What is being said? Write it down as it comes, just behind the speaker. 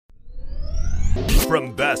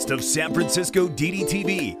From Best of San Francisco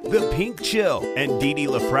DDTV, The Pink Chill, and Didi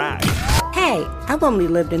LaFrac. Hey, I've only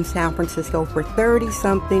lived in San Francisco for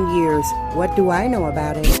 30-something years. What do I know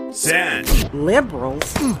about it? San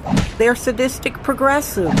Liberals? They're sadistic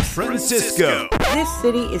progressives. Francisco. This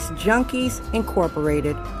city is Junkies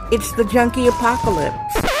Incorporated. It's the junkie apocalypse.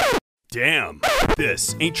 Damn,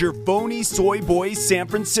 this ain't your phony soy boy San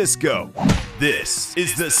Francisco. This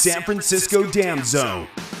is the San Francisco Dam Zone.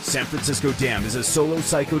 San Francisco Dam is a solo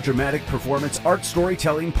psychodramatic performance art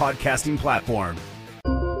storytelling podcasting platform.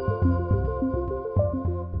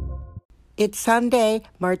 It's Sunday,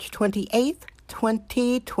 March 28th,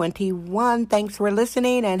 2021. Thanks for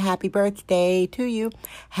listening and happy birthday to you.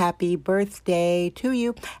 Happy birthday to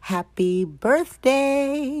you. Happy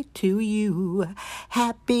birthday to you.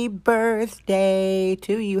 Happy birthday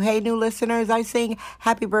to you. Hey, new listeners, I sing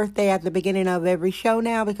happy birthday at the beginning of every show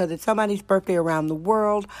now because it's somebody's birthday around the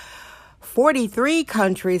world. 43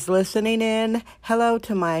 countries listening in. Hello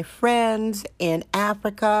to my friends in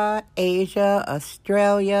Africa, Asia,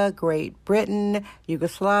 Australia, Great Britain,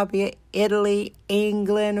 Yugoslavia, Italy,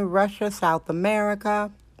 England, Russia, South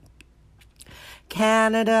America,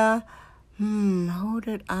 Canada. Who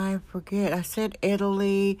did I forget? I said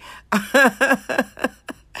Italy. I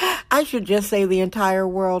should just say the entire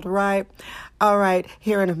world, right? All right,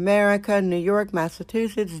 here in America, New York,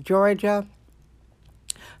 Massachusetts, Georgia,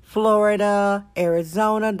 Florida,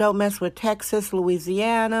 Arizona, don't mess with Texas,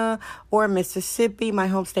 Louisiana, or Mississippi, my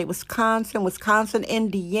home state, Wisconsin,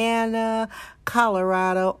 Indiana,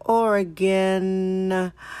 Colorado,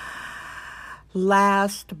 Oregon.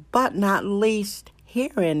 Last but not least,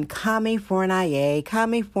 here in California,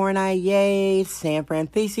 San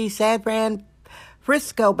Francisco.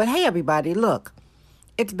 But hey, everybody, look.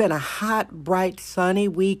 It's been a hot, bright, sunny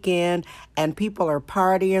weekend, and people are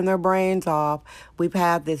partying their brains off. We've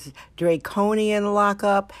had this draconian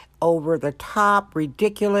lockup, over-the-top,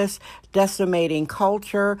 ridiculous, decimating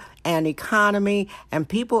culture and economy, and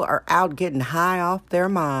people are out getting high off their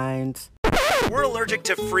minds. We're allergic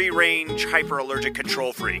to free-range, hyper-allergic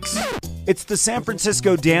control freaks. It's the San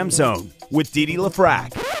Francisco Dam Zone with Didi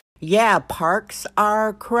LaFrac. Yeah, parks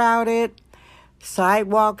are crowded,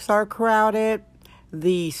 sidewalks are crowded.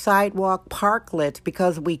 The sidewalk parklets,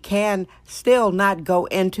 because we can still not go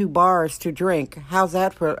into bars to drink. How's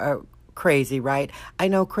that for crazy, right? I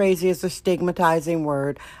know crazy is a stigmatizing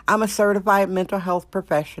word. I'm a certified mental health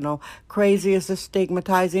professional. Crazy is a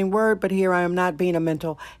stigmatizing word, but here I am not being a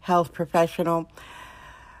mental health professional.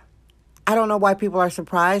 I don't know why people are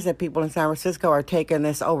surprised that people in San Francisco are taking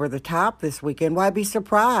this over the top this weekend. Why be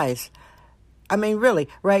surprised? I mean, really,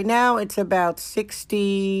 right now it's about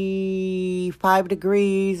 65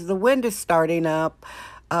 degrees. The wind is starting up.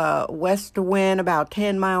 West wind about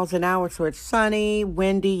 10 miles an hour, so it's sunny,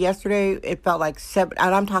 windy. Yesterday it felt like 7,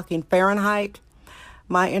 and I'm talking Fahrenheit,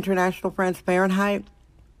 my international friends, Fahrenheit.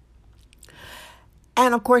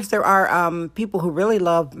 And of course, there are people who really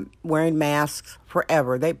love wearing masks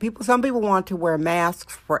forever. Some people want to wear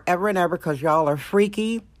masks forever and ever because y'all are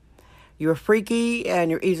freaky. You're freaky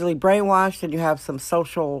and you're easily brainwashed and you have some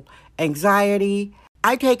social anxiety.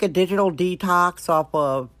 I take a digital detox off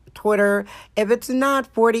of Twitter. If it's not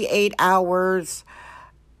 48 hours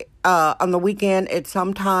on the weekend, it's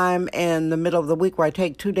sometime in the middle of the week where I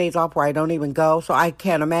take 2 days off where I don't even go. So I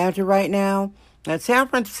can't imagine right now. And San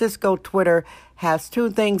Francisco Twitter has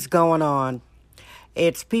two things going on.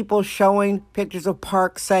 It's people showing pictures of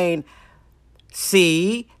parks saying,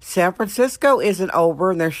 see, San Francisco isn't over,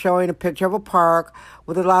 and they're showing a picture of a park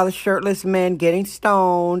with a lot of shirtless men getting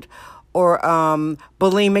stoned, or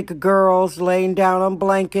bulimic girls laying down on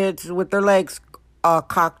blankets with their legs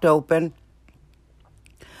cocked open.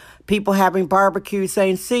 People having barbecue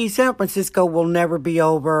saying, see, San Francisco will never be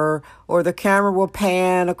over, or the camera will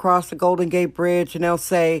pan across the Golden Gate Bridge, and they'll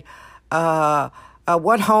say,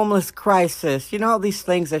 what homeless crisis? You know, all these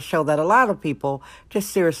things that show that a lot of people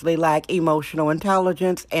just seriously lack emotional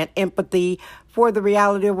intelligence and empathy for the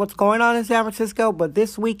reality of what's going on in San Francisco. But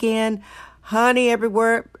this weekend, honey,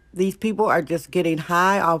 everywhere, these people are just getting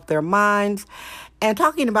high off their minds. And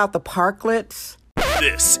talking about the parklets.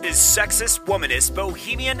 This is sexist, womanist,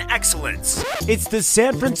 bohemian excellence. It's the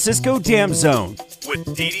San Francisco Dam Zone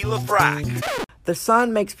with Didi LaFrac. The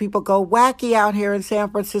sun makes people go wacky out here in San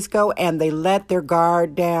Francisco, and they let their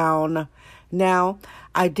guard down. Now,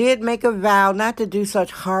 I did make a vow not to do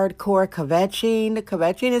such hardcore kvetching.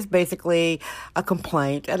 Kvetching is basically a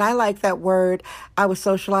complaint, and I like that word. I was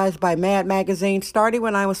socialized by Mad Magazine starting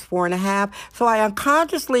when I was 4.5, so I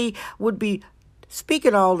unconsciously would be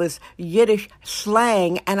speaking all this Yiddish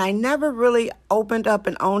slang, and I never really opened up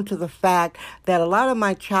and owned to the fact that a lot of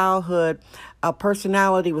my childhood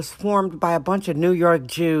personality was formed by a bunch of New York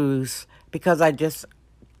Jews, because I just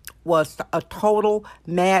was a total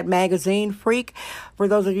Mad Magazine freak. For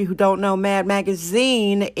those of you who don't know, Mad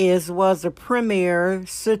Magazine was the premier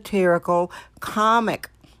satirical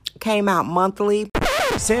comic. Came out monthly.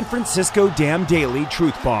 San Francisco Dam Daily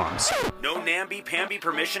Truth Bombs. No namby-pamby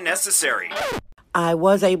permission necessary. I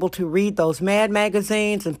was able to read those Mad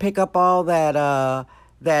magazines and pick up all that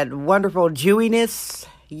wonderful Jewiness.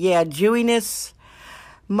 Yeah, Jewiness.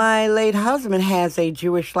 My late husband has a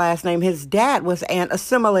Jewish last name. His dad was an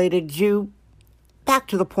assimilated Jew. Back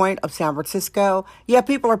to the point of San Francisco. Yeah,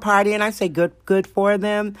 people are partying. I say good for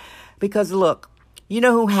them. Because look, you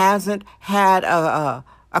know who hasn't had a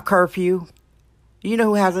curfew? You know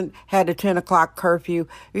who hasn't had a 10 o'clock curfew?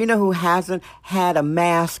 You know who hasn't had a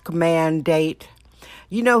mask mandate?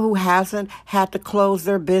 You know who hasn't had to close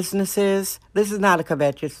their businesses? This is not a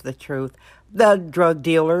kvetch, it's the truth. The drug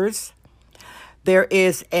dealers. There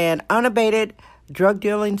is an unabated drug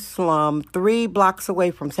dealing slum 3 blocks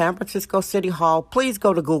away from San Francisco City Hall. Please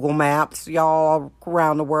go to Google Maps, y'all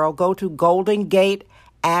around the world. Go to Golden Gate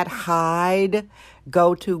at Hyde.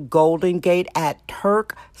 Go to Golden Gate at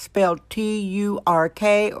Turk, spelled Turk,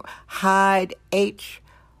 Hyde,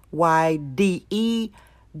 Hyde.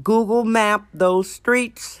 Google Map those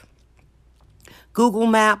streets. Google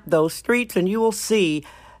Map those streets, and you will see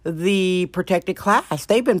the protected class.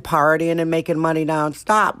 They've been partying and making money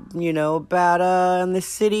nonstop. You know, about in the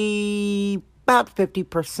city, about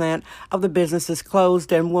 50% of the businesses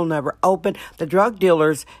closed and will never open. The drug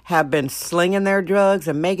dealers have been slinging their drugs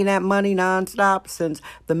and making that money nonstop since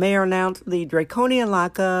the mayor announced the draconian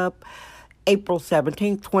lockup April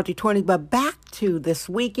 17th, 2020. But back to this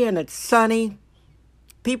weekend, it's sunny.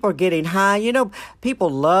 People are getting high. You know,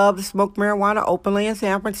 people love to smoke marijuana openly in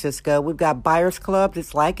San Francisco. We've got buyers clubs.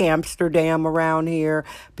 It's like Amsterdam around here.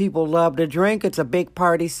 People love to drink. It's a big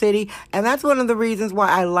party city. And that's one of the reasons why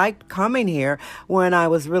I liked coming here when I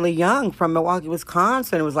was really young from Milwaukee,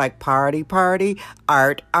 Wisconsin. It was like party,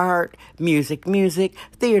 art, music,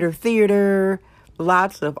 theater.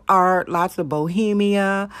 Lots of art, lots of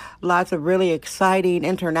bohemia, lots of really exciting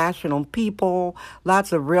international people,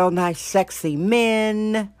 lots of real nice, sexy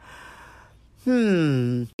men.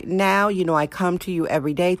 Now, you know, I come to you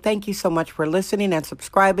every day. Thank you so much for listening and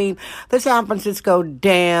subscribing. The San Francisco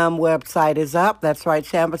Dam website is up. That's right,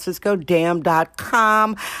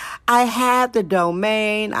 sanfranciscodam.com. I had the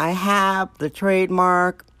domain. I have the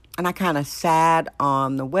trademark. And I kind of sat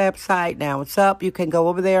on the website. Now it's up. You can go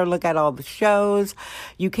over there and look at all the shows.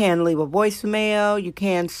 You can leave a voicemail. You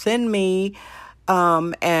can send me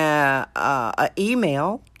an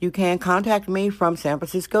email. You can contact me from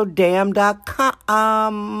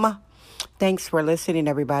sanfranciscodam.com. Thanks for listening,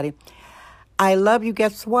 everybody. I love you.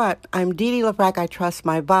 Guess what? I'm Dee Dee LaFrac. I trust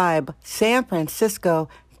my vibe. San Francisco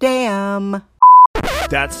Dam.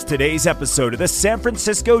 That's today's episode of the San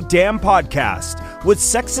Francisco Dam Podcast with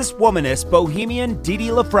sexist womanist bohemian Dee Dee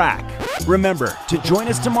LaFrac. Remember to join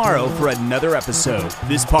us tomorrow for another episode.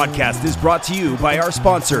 This podcast is brought to you by our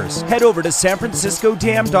sponsors. Head over to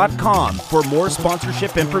sanfranciscodam.com for more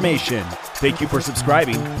sponsorship information. Thank you for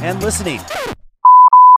subscribing and listening.